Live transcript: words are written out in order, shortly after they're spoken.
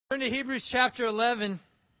Turn to Hebrews chapter 11.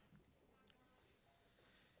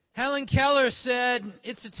 Helen Keller said,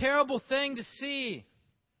 "It's a terrible thing to see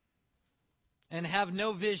and have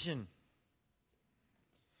no vision."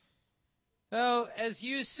 So, as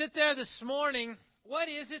you sit there this morning, what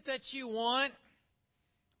is it that you want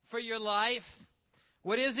for your life?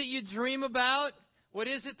 What is it you dream about? What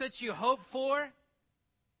is it that you hope for?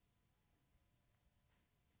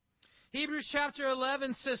 Hebrews chapter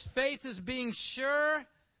 11 says faith is being sure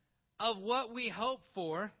of what we hope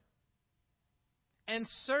for and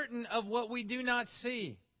certain of what we do not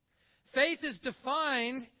see. Faith is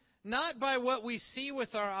defined not by what we see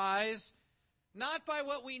with our eyes, not by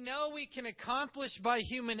what we know we can accomplish by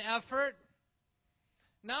human effort,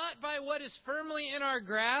 not by what is firmly in our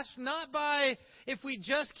grasp, not by if we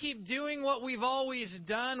just keep doing what we've always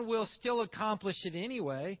done, we'll still accomplish it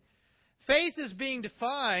anyway. Faith is being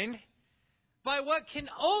defined by what can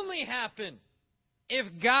only happen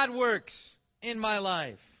if God works in my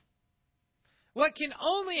life. What can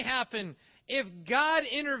only happen if God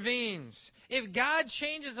intervenes, if God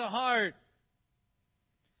changes a heart,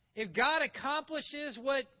 if God accomplishes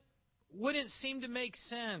what wouldn't seem to make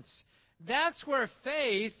sense. That's where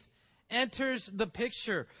faith enters the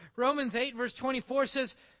picture. Romans 8 verse 24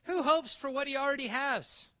 says, "Who hopes for what he already has?"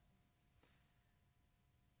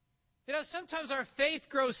 You know, sometimes our faith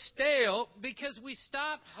grows stale because we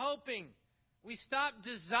stop hoping. We stop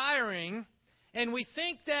desiring, and we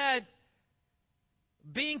think that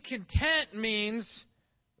being content means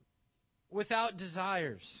without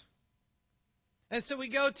desires. And so we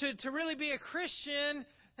go to really be a Christian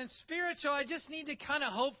and spiritual, I just need to kind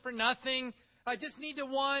of hope for nothing. I just need to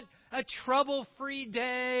want a trouble-free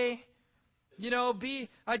day.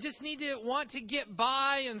 I just need to want to get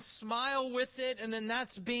by and smile with it, and then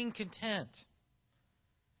that's being content.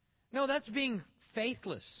 No, that's being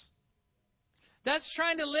faithless. That's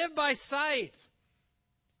trying to live by sight.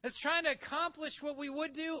 That's trying to accomplish what we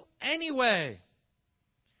would do anyway.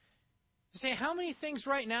 You say, how many things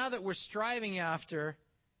right now that we're striving after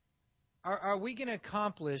are we going to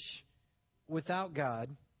accomplish without God?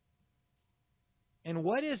 And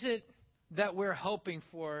what is it that we're hoping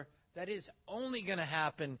for that is only going to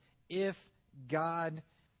happen if God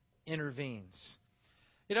intervenes?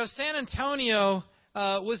 San Antonio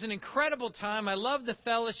was an incredible time. I loved the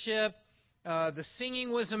fellowship. The singing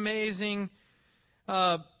was amazing.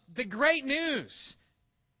 The great news,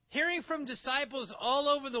 hearing from disciples all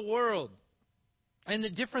over the world and the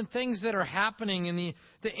different things that are happening and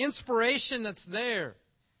the inspiration that's there.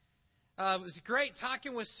 It was great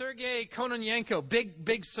talking with Sergei Kononenko,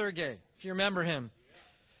 big Sergei, if you remember him.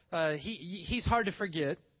 He's hard to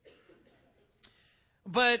forget.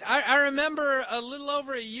 But I remember a little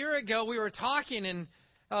over a year ago we were talking, and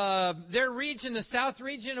their region, the south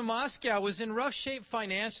region of Moscow, was in rough shape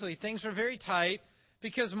financially. Things were very tight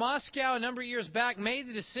because Moscow, a number of years back, made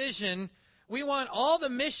the decision, we want all the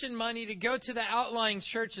mission money to go to the outlying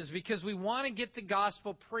churches because we want to get the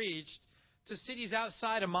gospel preached to cities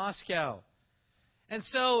outside of Moscow. And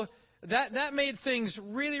so that made things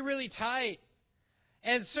really, really tight.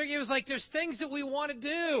 And Sergei was like, there's things that we want to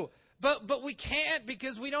do, but we can't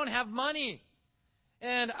because we don't have money.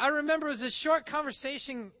 And I remember it was a short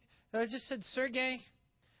conversation. I just said, Sergei,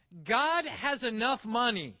 God has enough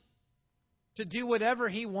money to do whatever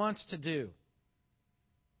He wants to do.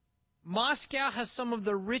 Moscow has some of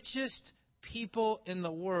the richest people in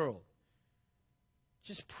the world.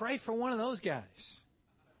 Just pray for one of those guys.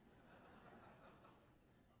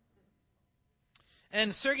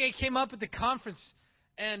 And Sergei came up at the conference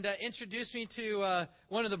and introduced me to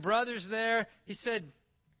one of the brothers there. He said,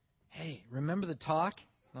 "Hey, remember the talk?"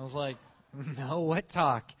 And I was like, "No, what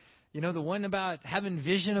talk? The one about having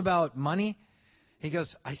vision about money?" He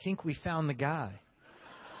goes, "I think we found the guy."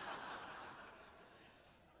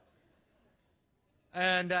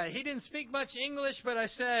 And he didn't speak much English, but I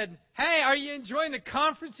said, "Hey, are you enjoying the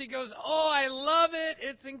conference?" He goes, "Oh, I love it.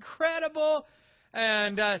 It's incredible."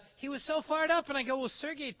 And he was so fired up. And I go, "Well,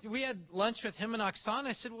 Sergei," we had lunch with him and Oksana.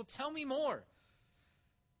 I said, "Well, tell me more."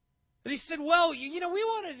 But he said, "Well, we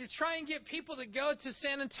wanted to try and get people to go to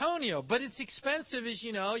San Antonio, but it's expensive, as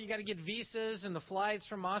you know. You got to get visas, and the flights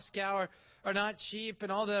from Moscow are not cheap,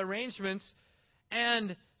 and all the arrangements.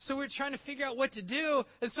 And so we're trying to figure out what to do.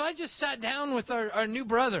 And so I just sat down with our new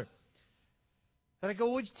brother. And I go,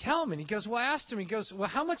 "What'd you tell him?" And he goes, "Well, I asked him." He goes, "Well,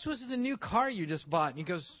 how much was the new car you just bought?" And he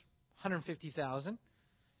goes, $150,000.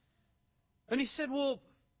 And he said, "Well,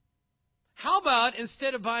 how about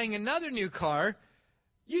instead of buying another new car,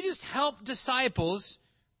 you just help disciples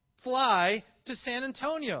fly to San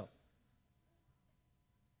Antonio?"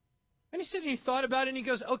 And he said, and he thought about it, and he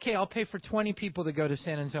goes, okay, I'll pay for 20 people to go to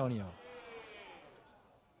San Antonio.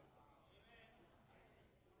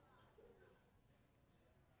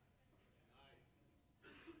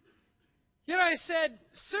 You know, I said,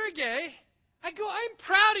 Sergey, I'm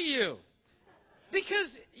proud of you.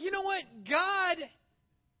 Because, you know what? God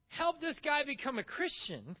helped this guy become a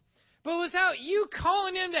Christian. But without you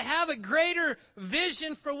calling him to have a greater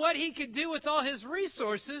vision for what he could do with all his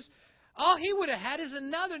resources, all he would have had is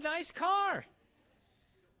another nice car.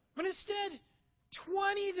 But instead,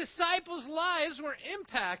 20 disciples' lives were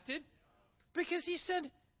impacted because he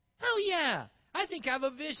said, oh yeah, I think I have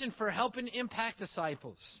a vision for helping impact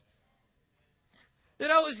disciples. You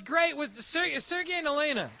know, it was great with Sergey and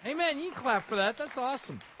Elena. Amen. You can clap for that. That's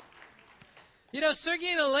awesome. You know, Sergey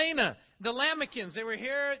and Elena, the Lamekins, they were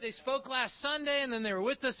here. They spoke last Sunday, and then they were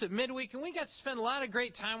with us at midweek, and we got to spend a lot of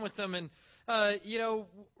great time with them. And, you know,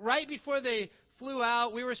 right before they flew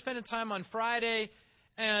out, we were spending time on Friday,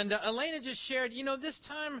 and Elena just shared, you know, this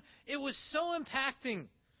time it was so impacting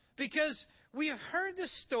because we've heard the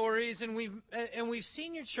stories and we've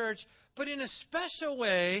seen your church, but in a special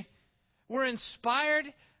way, we're inspired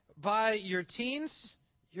by your teens,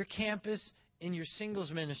 your campus, and your singles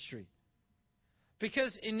ministry.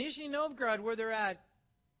 Because in Nizhny Novgorod, where they're at,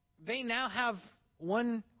 they now have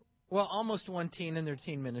almost one teen in their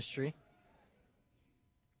teen ministry,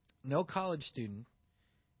 no college student,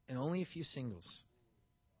 and only a few singles.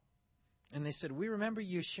 And they said, we remember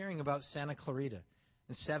you sharing about Santa Clarita,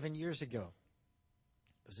 and 7 years ago,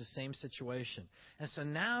 it was the same situation. And so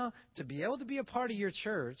now, to be able to be a part of your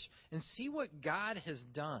church and see what God has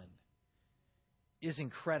done is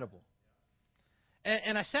incredible.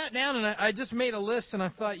 And I sat down and I just made a list, and I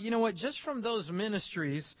thought, you know what, just from those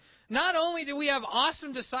ministries, not only do we have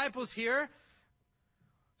awesome disciples here,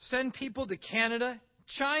 send people to Canada,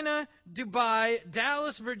 China, Dubai,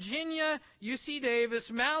 Dallas, Virginia, UC Davis,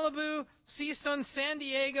 Malibu, CSUN, San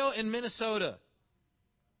Diego, and Minnesota.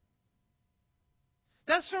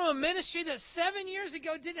 That's from a ministry that 7 years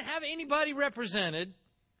ago didn't have anybody represented.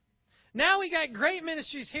 Now we got great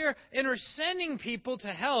ministries here, and we're sending people to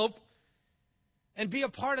help and be a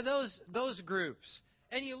part of those groups.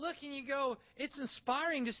 And you look and you go, it's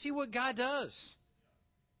inspiring to see what God does.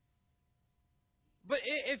 But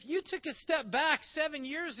if you took a step back 7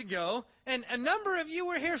 years ago, and a number of you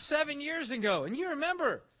were here 7 years ago, and you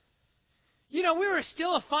remember, you know, we were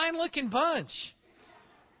still a fine-looking bunch.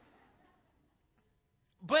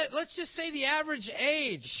 But let's just say the average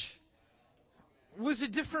age was a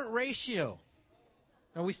different ratio.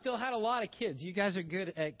 Now, we still had a lot of kids. You guys are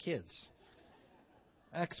good at kids.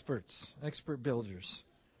 Expert builders.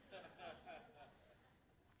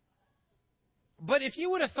 But if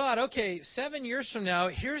you would have thought, okay, 7 years from now,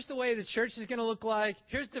 here's the way the church is going to look like.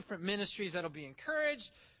 Here's different ministries that'll be encouraged.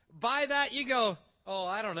 By that, you go, oh,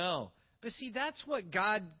 I don't know. But see, that's what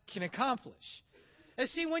God can accomplish. And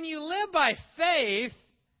see, when you live by faith,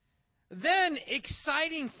 then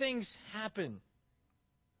exciting things happen.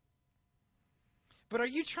 But are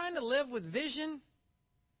you trying to live with vision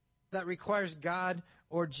that requires God,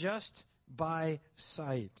 or just by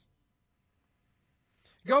sight?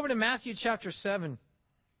 Go over to Matthew chapter 7.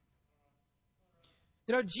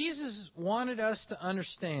 You know, Jesus wanted us to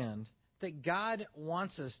understand that God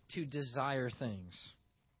wants us to desire things.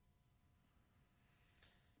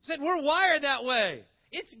 He said, we're wired that way.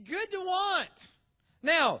 It's good to want.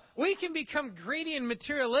 Now, we can become greedy and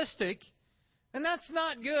materialistic, and that's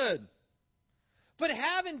not good. But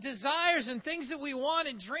having desires and things that we want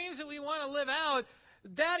and dreams that we want to live out,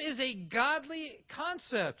 that is a godly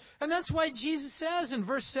concept. And that's why Jesus says in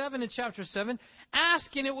verse 7 in chapter 7,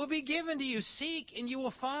 ask and it will be given to you. Seek and you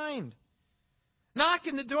will find. Knock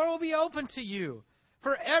and the door will be open to you.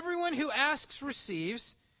 For everyone who asks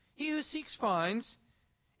receives. He who seeks finds.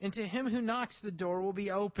 And to him who knocks the door will be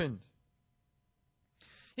opened.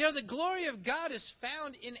 You know, the glory of God is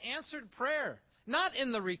found in answered prayer, not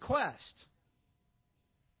in the request.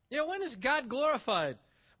 You know, when is God glorified?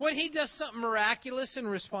 When He does something miraculous in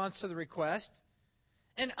response to the request.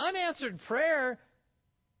 And unanswered prayer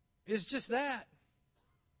is just that.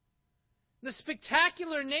 The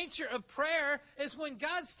spectacular nature of prayer is when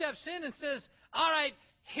God steps in and says, all right,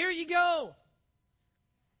 here you go.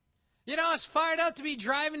 You know, I was fired up to be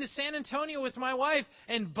driving to San Antonio with my wife,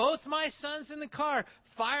 and both my sons in the car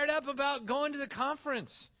fired up about going to the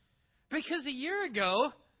conference. Because a year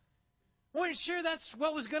ago, we weren't sure that's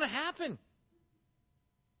what was going to happen.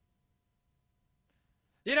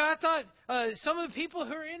 You know, I thought some of the people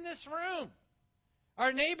who are in this room,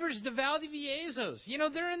 our neighbors, the Valdiviezos, you know,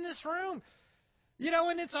 they're in this room. You know,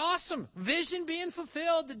 and it's awesome. Vision being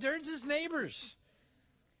fulfilled, the Dirges' neighbors.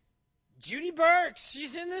 Judy Burks,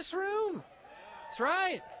 she's in this room. That's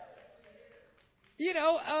right. You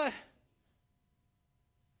know,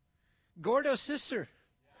 Gordo's sister.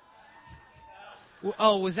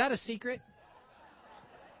 Oh, was that a secret?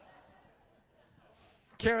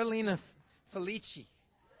 Carolina Felici.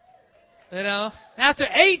 You know, after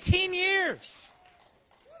 18 years,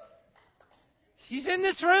 she's in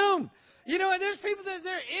this room. You know, and there's people that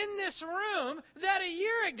they're in this room that a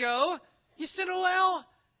year ago, you said, well,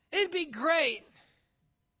 it'd be great.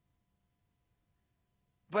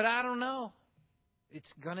 But I don't know.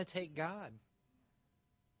 It's going to take God.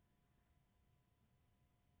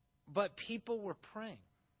 But people were praying.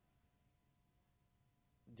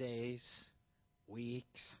 Days,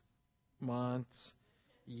 weeks, months,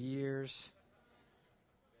 years,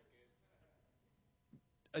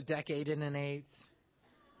 a decade and an eighth.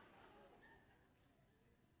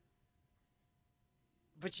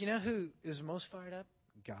 But you know who is most fired up?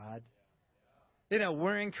 God. You know,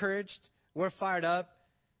 we're encouraged. We're fired up.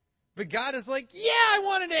 But God is like, yeah, I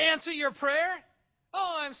wanted to answer your prayer.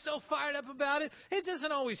 Oh, I'm so fired up about it. It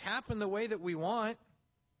doesn't always happen the way that we want.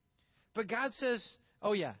 But God says,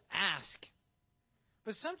 oh yeah, ask.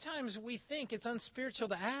 But sometimes we think it's unspiritual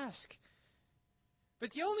to ask.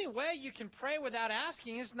 But the only way you can pray without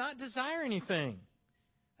asking is not desire anything.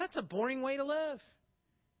 That's a boring way to live.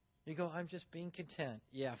 You go, I'm just being content.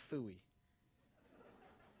 Yeah, phooey.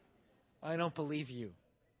 I don't believe you.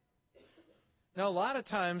 Now, a lot of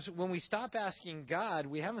times when we stop asking God,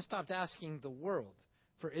 we haven't stopped asking the world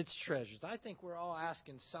for its treasures. I think we're all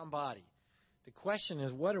asking somebody. The question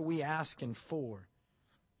is, what are we asking for?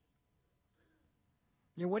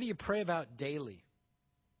 You know, what do you pray about daily?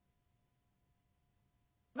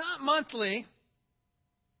 Not monthly.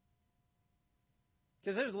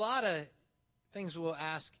 Because there's a lot of things we'll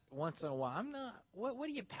ask once in a while. What are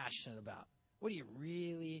you passionate about? What do you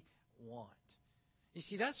really want? You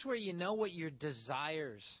see, that's where you know what your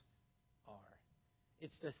desires are.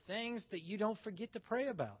 It's the things that you don't forget to pray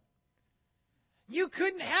about. You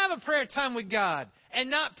couldn't have a prayer time with God and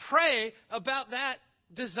not pray about that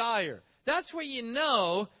desire. That's where you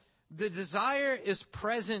know the desire is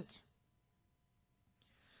present.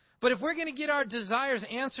 But if we're going to get our desires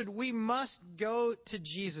answered, we must go to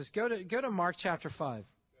Jesus. Go to Mark chapter 5.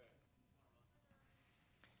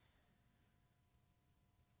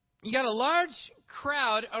 You got a large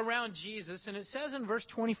crowd around Jesus, and it says in verse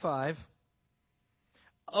 25,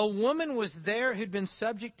 a woman was there who'd been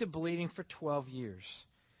subject to bleeding for 12 years.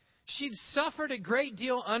 She'd suffered a great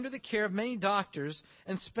deal under the care of many doctors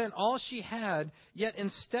and spent all she had, yet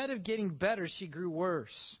instead of getting better, she grew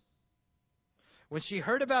worse. When she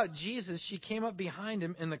heard about Jesus, she came up behind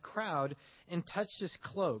him in the crowd and touched his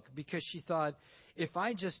cloak because she thought, if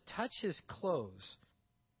I just touch his clothes,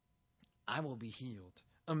 I will be healed.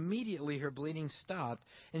 Immediately her bleeding stopped,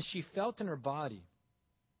 and she felt in her body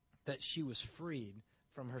that she was freed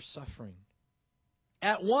from her suffering.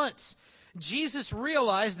 At once, Jesus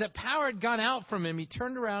realized that power had gone out from him. He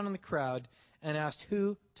turned around in the crowd and asked,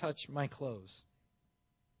 who touched my clothes?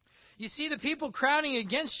 You see the people crowding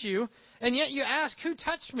against you, and yet you ask, who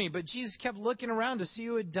touched me? But Jesus kept looking around to see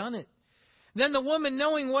who had done it. Then the woman,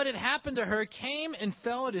 knowing what had happened to her, came and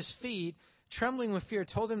fell at his feet, trembling with fear,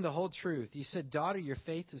 told him the whole truth. He said, daughter, your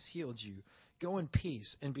faith has healed you. Go in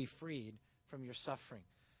peace and be freed from your suffering.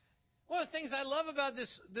 One of the things I love about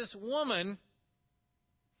this woman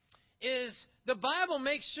is the Bible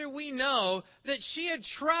makes sure we know that she had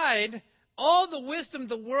tried all the wisdom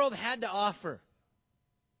the world had to offer.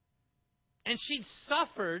 And she'd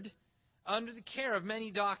suffered under the care of many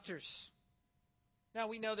doctors. Now,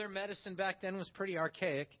 we know their medicine back then was pretty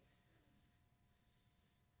archaic.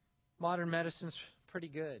 Modern medicine's pretty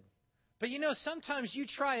good. But you know, sometimes you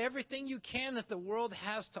try everything you can that the world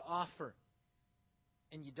has to offer,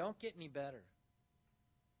 and you don't get any better.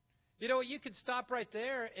 You know, you could stop right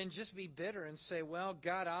there and just be bitter and say, well,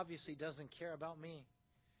 God obviously doesn't care about me.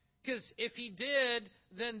 Because if he did,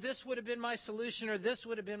 then this would have been my solution, or this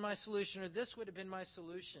would have been my solution, or this would have been my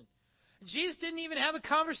solution. Jesus didn't even have a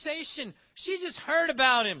conversation. She just heard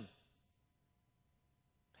about him.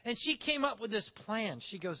 And she came up with this plan.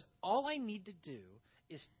 She goes, all I need to do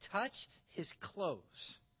is touch his clothes.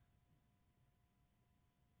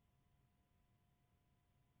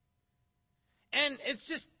 And it's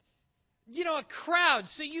just, you know, a crowd.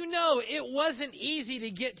 So you know it wasn't easy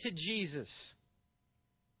to get to Jesus.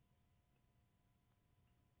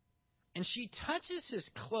 And she touches his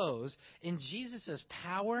clothes, and Jesus says,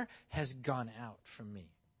 power has gone out from me.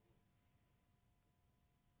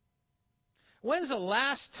 When's the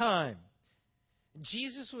last time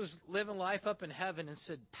Jesus was living life up in heaven and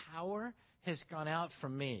said, power has gone out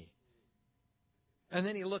from me? And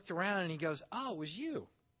then he looked around and he goes, oh, it was you.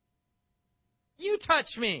 You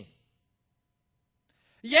touched me.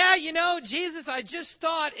 Yeah, Jesus, I just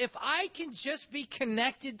thought if I can just be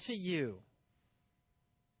connected to you,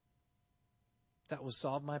 that will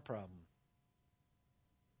solve my problem.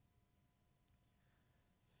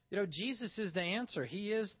 Jesus is the answer.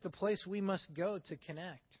 He is the place we must go to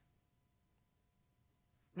connect.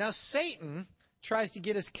 Now, Satan tries to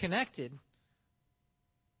get us connected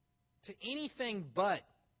to anything but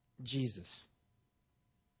Jesus.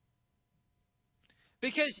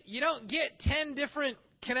 Because you don't get 10 different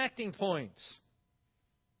connecting points.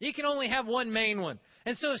 You can only have one main one.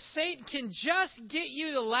 And so Satan can just get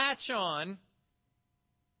you to latch on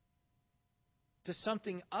to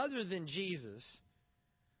something other than Jesus.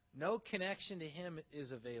 No connection to Him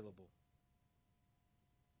is available.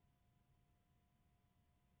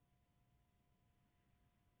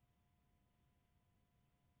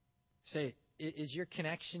 Say, is your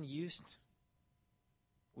connection used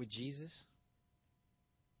with Jesus?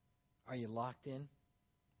 Are you locked in?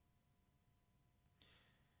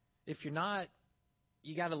 If you're not,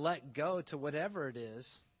 you got to let go to whatever it is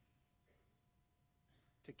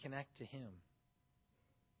to connect to Him.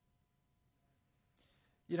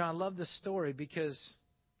 I love this story because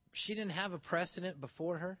she didn't have a precedent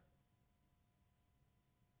before her.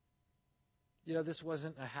 This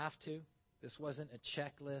wasn't a have to. This wasn't a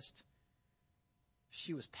checklist.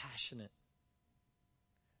 She was passionate.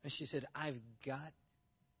 And she said, I've got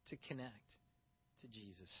to connect to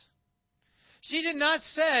Jesus. She did not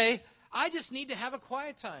say, I just need to have a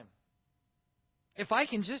quiet time. If I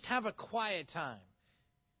can just have a quiet time,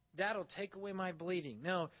 that'll take away my bleeding.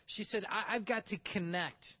 No, she said, I've got to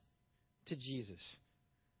connect to Jesus.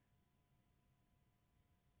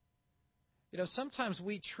 Sometimes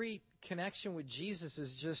we treat connection with Jesus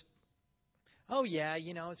as just, oh yeah,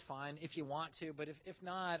 it's fine if you want to, but if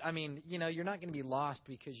not, you're not going to be lost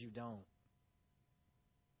because you don't.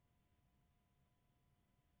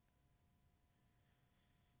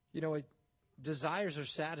 Desires are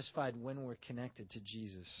satisfied when we're connected to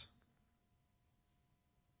Jesus.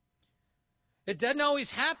 It doesn't always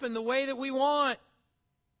happen the way that we want.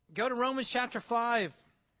 Go to Romans chapter 5.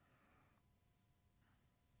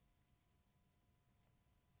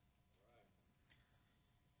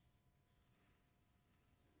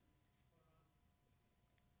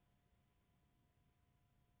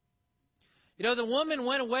 The woman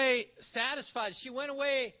went away satisfied. She went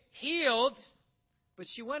away healed, but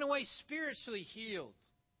she went away spiritually healed.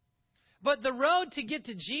 But the road to get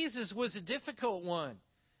to Jesus was a difficult one.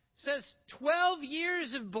 It says 12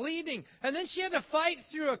 years of bleeding. And then she had to fight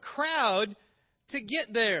through a crowd to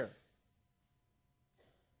get there.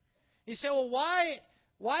 You say, well,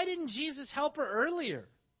 why didn't Jesus help her earlier?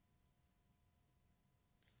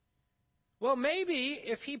 Well, maybe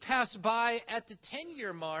if He passed by at the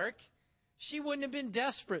 10-year mark, she wouldn't have been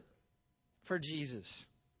desperate for Jesus.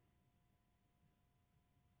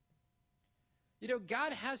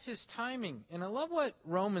 God has His timing. And I love what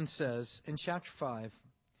Romans says in chapter 5.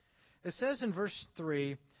 It says in verse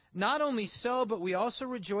 3, not only so, but we also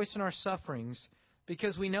rejoice in our sufferings,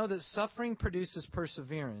 because we know that suffering produces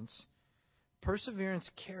perseverance. Perseverance,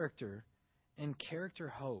 character, and character,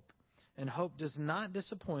 hope. And hope does not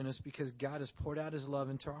disappoint us because God has poured out His love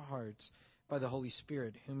into our hearts by the Holy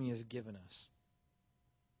Spirit, whom He has given us.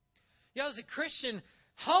 As a Christian,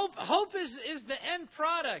 hope is the end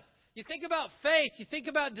product. You think about faith, you think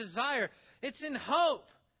about desire. It's in hope.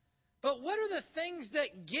 But what are the things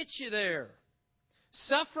that get you there?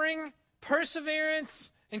 Suffering, perseverance,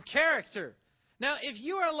 and character. Now, if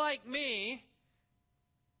you are like me,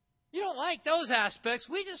 you don't like those aspects.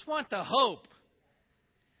 We just want the hope.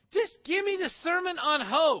 Just give me the sermon on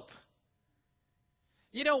hope.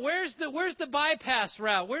 Where's the bypass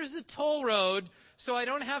route? Where's the toll road so I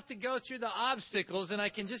don't have to go through the obstacles and I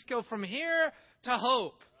can just go from here to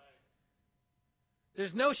hope?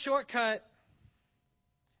 There's no shortcut.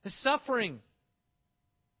 It's suffering.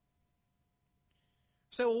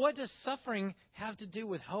 So what does suffering have to do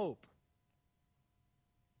with hope?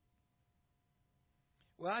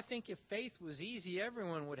 Well, I think if faith was easy,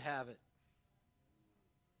 everyone would have it.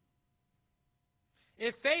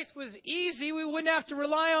 If faith was easy, we wouldn't have to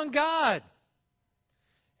rely on God.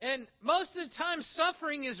 And most of the time,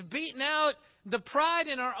 suffering is beating out the pride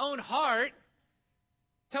in our own heart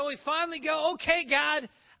till we finally go, okay, God,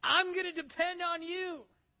 I'm going to depend on you.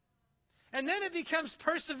 And then it becomes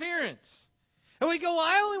perseverance. And we go, well,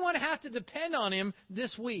 I only want to have to depend on Him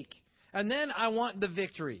this week. And then I want the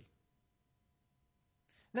victory.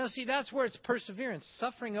 Now, see, that's where it's perseverance,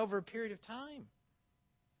 suffering over a period of time.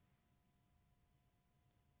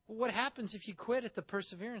 What happens if you quit at the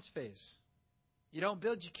perseverance phase? You don't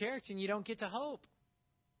build your character and you don't get to hope.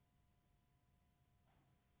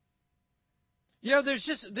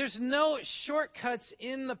 There's no shortcuts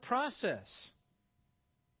in the process.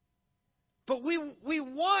 But we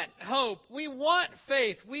want hope. We want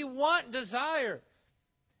faith. We want desire.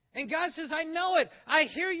 And God says, I know it. I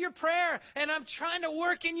hear your prayer, and I'm trying to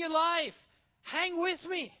work in your life. Hang with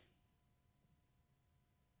me.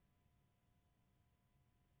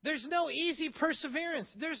 There's no easy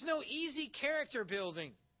perseverance. There's no easy character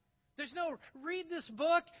building. There's no read this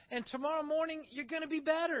book, and tomorrow morning you're going to be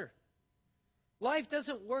better. Life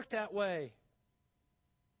doesn't work that way.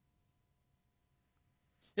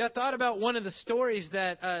 Yeah, I thought about one of the stories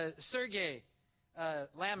that Sergei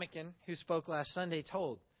Lamikin, who spoke last Sunday,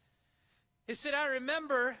 told. He said, I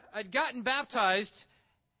remember I'd gotten baptized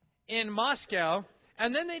in Moscow,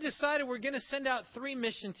 and then they decided we're going to send out 3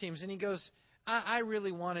 mission teams. And he goes, I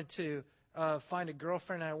really wanted to find a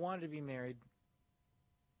girlfriend, and I wanted to be married.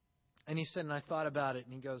 And he said, and I thought about it,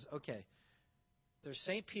 and he goes, okay, there's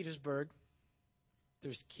St. Petersburg,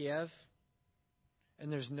 there's Kiev,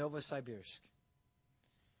 and there's Novosibirsk.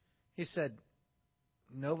 He said,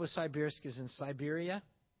 Novosibirsk is in Siberia.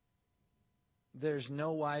 There's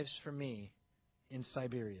no wives for me in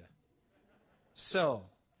Siberia. So,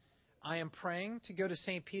 I am praying to go to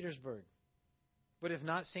St. Petersburg. But if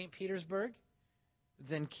not St. Petersburg,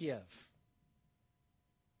 then Kiev.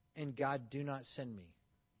 And God, do not send me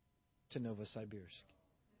to Novosibirsk.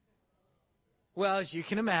 Well, as you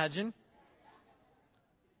can imagine,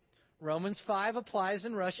 Romans 5 applies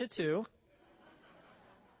in Russia too.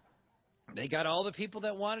 They got all the people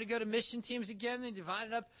that wanted to go to mission teams again. They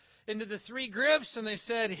divided up into the 3 groups, and they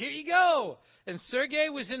said, here you go. And Sergei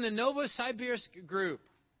was in the Novosibirsk group.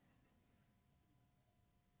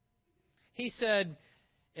 He said,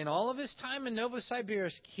 in all of his time in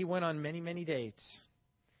Novosibirsk, he went on many, many dates.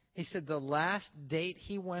 He said the last date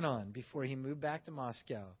he went on before he moved back to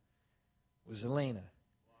Moscow was Elena.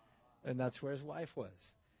 And that's where his wife was.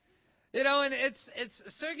 And it's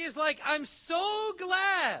Sergei's like, I'm so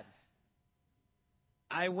glad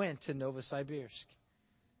I went to Novosibirsk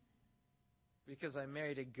because I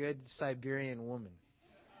married a good Siberian woman.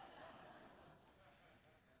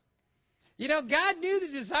 God knew the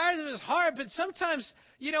desires of his heart, but sometimes,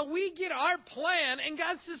 we get our plan, and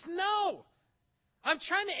God says, no. I'm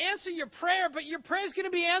trying to answer your prayer, but your prayer is going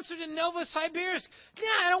to be answered in Novosibirsk.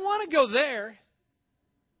 Yeah, I don't want to go there.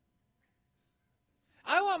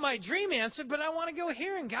 I want my dream answered, but I want to go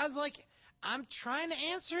here. And God's like, I'm trying to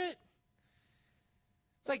answer it.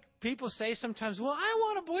 It's like people say sometimes, well, I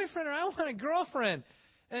want a boyfriend or I want a girlfriend.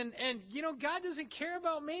 And God doesn't care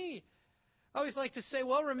about me. I always like to say,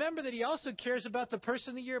 well, remember that He also cares about the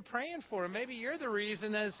person that you're praying for. And maybe you're the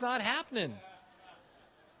reason that it's not happening.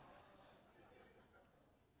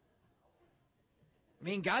 I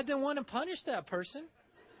mean, God didn't want to punish that person.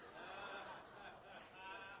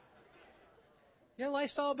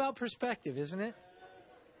 Life's all about perspective, isn't it?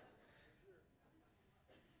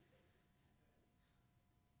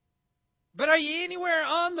 But are you anywhere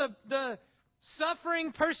on the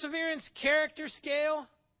suffering, perseverance, character scale?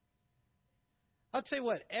 I'll tell you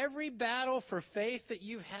what, every battle for faith that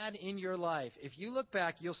you've had in your life, if you look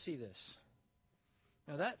back, you'll see this.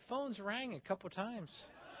 Now, that phone's rang a couple times.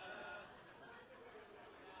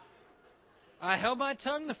 I held my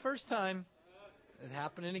tongue the first time. It's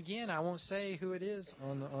happening again. I won't say who it is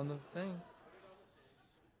on the thing.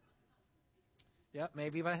 Yep,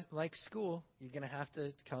 maybe like school, you're going to have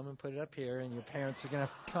to come and put it up here, and your parents are going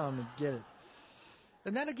to have to come and get it.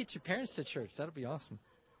 And that'll get your parents to church. That'll be awesome.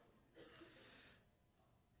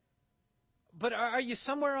 But are you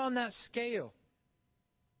somewhere on that scale?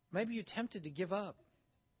 Maybe you're tempted to give up.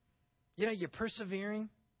 You're persevering.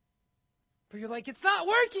 But you're like, it's not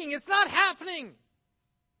working. It's not happening.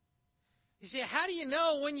 You see, how do you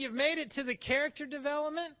know when you've made it to the character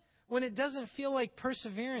development when it doesn't feel like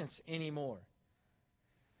perseverance anymore?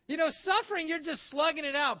 Suffering, you're just slugging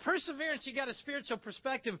it out. Perseverance, you got a spiritual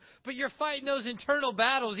perspective, but you're fighting those internal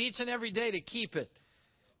battles each and every day to keep it.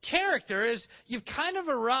 Character is you've kind of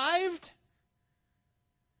arrived,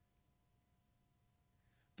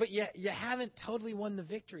 but you haven't totally won the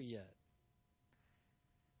victory yet.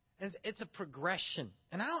 It's a progression.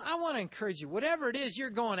 And I want to encourage you, whatever it is you're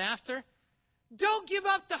going after, don't give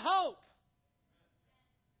up the hope.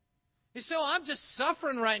 You say, I'm just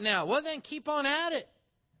suffering right now. Well, then keep on at it.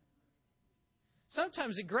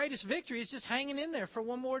 Sometimes the greatest victory is just hanging in there for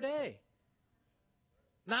one more day.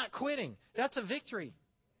 Not quitting. That's a victory.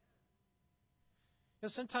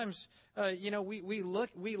 Sometimes, we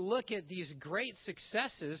look at these great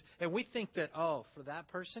successes and we think that, for that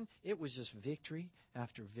person, it was just victory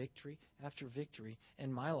after victory after victory,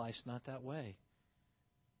 and my life's not that way.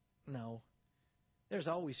 No. There's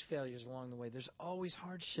always failures along the way. There's always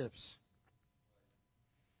hardships.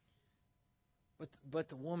 But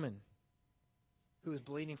the woman who was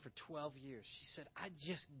bleeding for 12 years, she said, I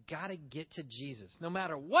just got to get to Jesus. No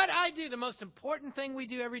matter what I do, the most important thing we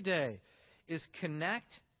do every day is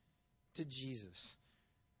connect to Jesus.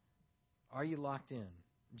 Are you locked in?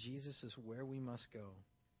 Jesus is where we must go.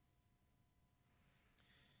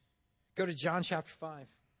 Go to John chapter 5.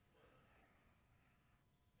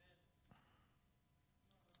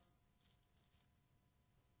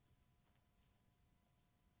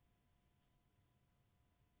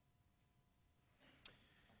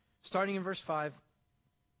 Starting in verse 5.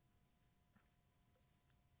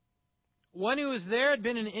 One who was there had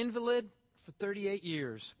been an invalid for 38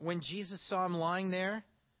 years. When Jesus saw him lying there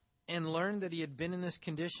and learned that he had been in this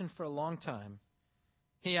condition for a long time,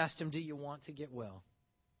 he asked him, do you want to get well?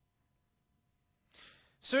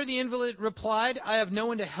 Sir, the invalid replied, I have no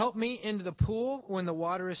one to help me into the pool when the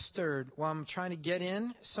water is stirred. While I'm trying to get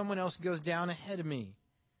in, someone else goes down ahead of me.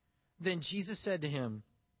 Then Jesus said to him,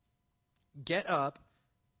 get up,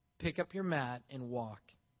 pick up your mat, and walk.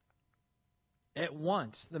 At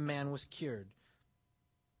once the man was cured.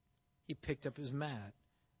 He picked up his mat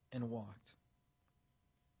and walked.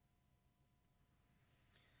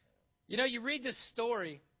 You read this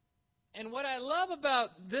story, and what I love about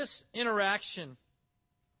this interaction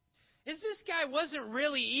is this guy wasn't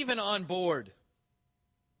really even on board.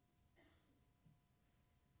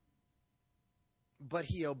 But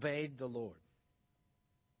he obeyed the Lord.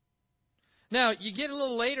 Now, you get a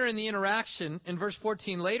little later in the interaction, in verse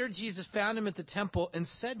 14. Later, Jesus found him at the temple and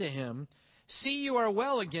said to him, see, you are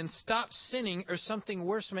well again. Stop sinning, or something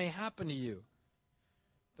worse may happen to you.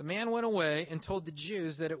 The man went away and told the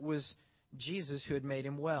Jews that it was Jesus who had made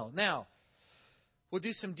him well. Now, we'll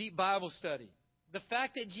do some deep Bible study. The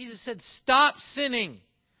fact that Jesus said, stop sinning,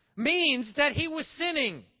 means that he was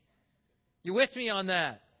sinning. You with me on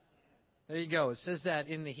that? There you go. It says that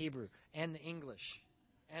in the Hebrew and the English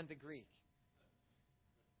and the Greek.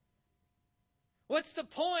 What's the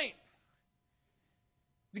point?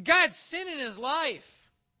 The guy had sin in his life.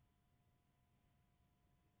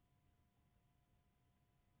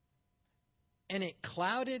 And it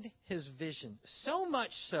clouded his vision. So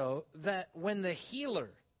much so that when the healer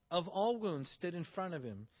of all wounds stood in front of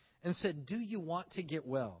him and said, do you want to get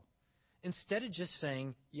well? Instead of just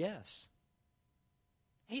saying yes,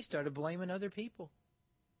 he started blaming other people.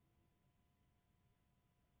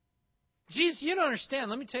 Jesus, you don't understand.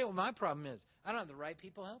 Let me tell you what my problem is. I don't have the right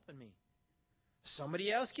people helping me.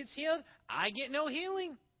 Somebody else gets healed. I get no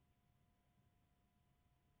healing.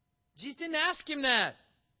 Jesus didn't ask him that.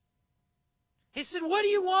 He said, what do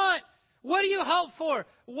you want? What do you hope for?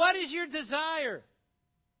 What is your desire?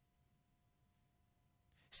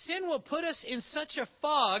 Sin will put us in such a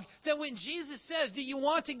fog that when Jesus says, do you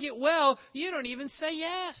want to get well? You don't even say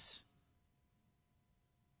yes.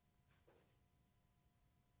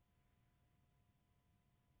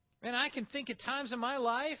 And I can think of times in my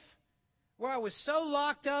life where I was so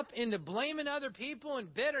locked up into blaming other people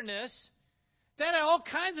and bitterness that I had all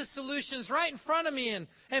kinds of solutions right in front of me,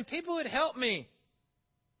 and people would help me.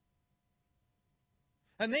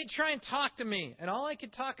 And they'd try and talk to me, and all I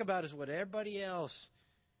could talk about is what everybody else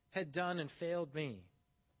had done and failed me.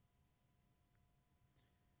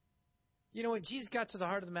 You know what? Jesus got to the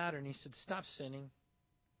heart of the matter, and he said, stop sinning,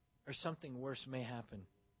 or something worse may happen.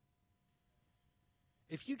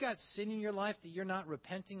 If you got sin in your life that you're not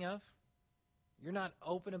repenting of, you're not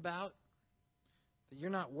open about, that you're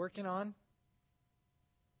not working on,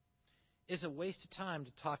 it's a waste of time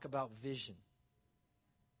to talk about vision.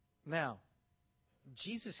 Now,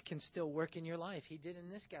 Jesus can still work in your life. He did in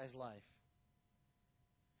this guy's life.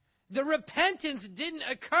 The repentance didn't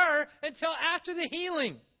occur until after the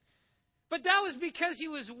healing. But that was because he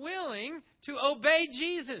was willing to obey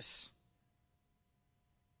Jesus.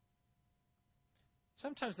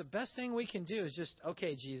 Sometimes the best thing we can do is just,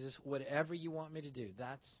 okay, Jesus, whatever you want me to do,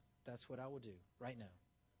 that's what I will do right now.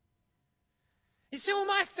 You say, well,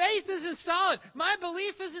 my faith isn't solid. My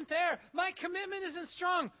belief isn't there. My commitment isn't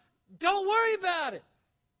strong. Don't worry about it.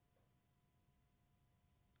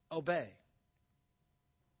 Obey.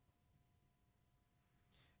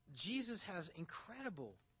 Jesus has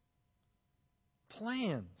incredible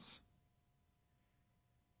plans.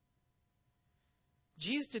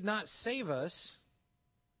 Jesus did not save us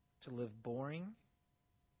to live boring,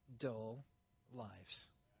 dull lives.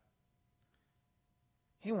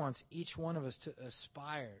 He wants each one of us to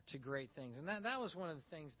aspire to great things. And that was one of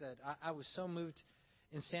the things that I was so moved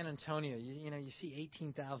in San Antonio. You see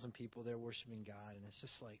 18,000 people there worshiping God, and it's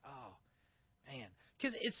just like, oh, man.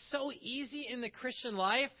 Because it's so easy in the Christian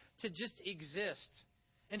life to just exist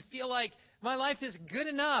and feel like my life is good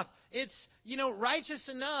enough. It's, righteous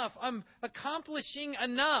enough. I'm accomplishing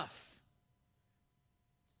enough.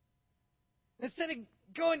 Instead of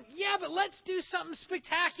going, yeah, but let's do something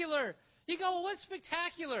spectacular. You go, well, what's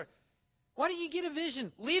spectacular? Why don't you get a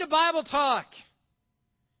vision? Lead a Bible talk.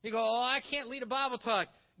 You go, oh, I can't lead a Bible talk.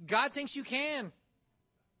 God thinks you can.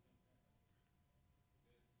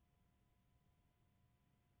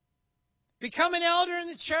 Become an elder in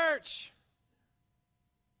the church.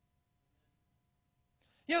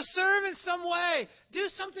 Serve in some way. Do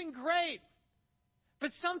something great.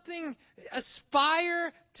 But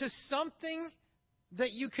aspire to something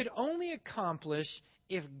that you could only accomplish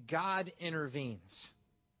if God intervenes.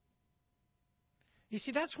 You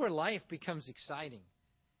see, that's where life becomes exciting.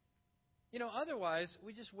 Otherwise,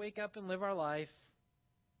 we just wake up and live our life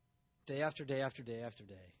day after day after day after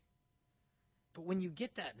day. But when you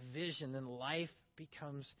get that vision, then life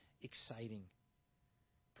becomes exciting.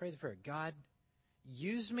 Pray the prayer. God,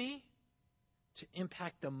 use me to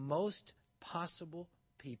impact the most possible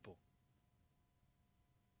people.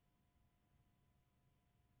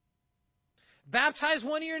 Baptize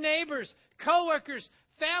one of your neighbors, coworkers,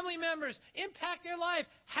 family members. Impact their life.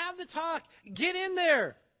 Have the talk. Get in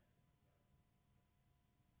there.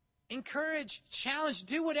 Encourage, challenge,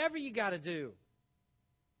 do whatever you got to do.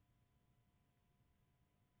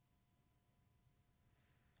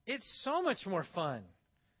 It's so much more fun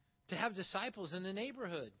to have disciples in the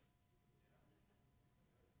neighborhood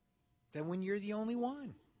than when you're the only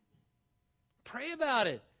one. Pray about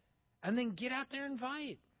it and then get out there and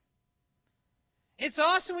invite. It's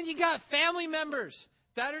awesome when you got family members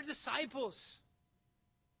that are disciples.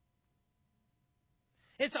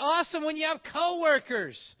 It's awesome when you have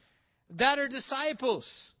coworkers that are disciples.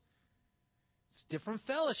 It's different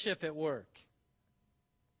fellowship at work.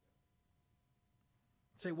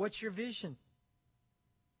 Say, what's your vision?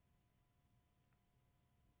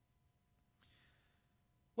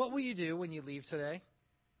 What will you do when you leave today?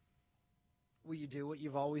 Will you do what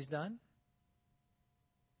you've always done?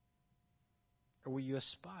 Or will you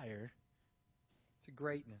aspire to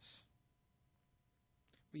greatness?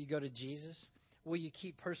 Will you go to Jesus? Will you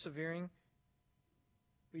keep persevering?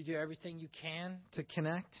 Will you do everything you can to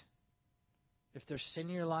connect? If there's sin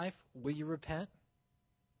in your life, will you repent?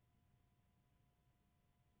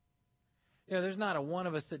 There's not a one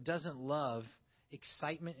of us that doesn't love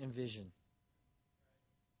excitement and vision.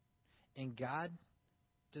 And God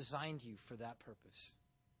designed you for that purpose.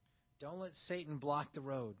 Don't let Satan block the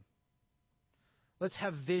road. Let's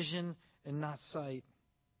have vision and not sight.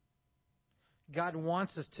 God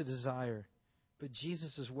wants us to desire, but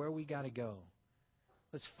Jesus is where we got to go.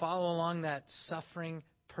 Let's follow along that suffering,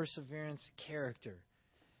 perseverance character.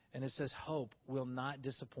 And it says hope will not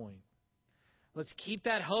disappoint. Let's keep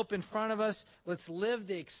that hope in front of us. Let's live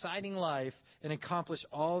the exciting life and accomplish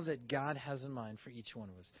all that God has in mind for each one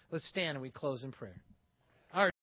of us. Let's stand and we close in prayer.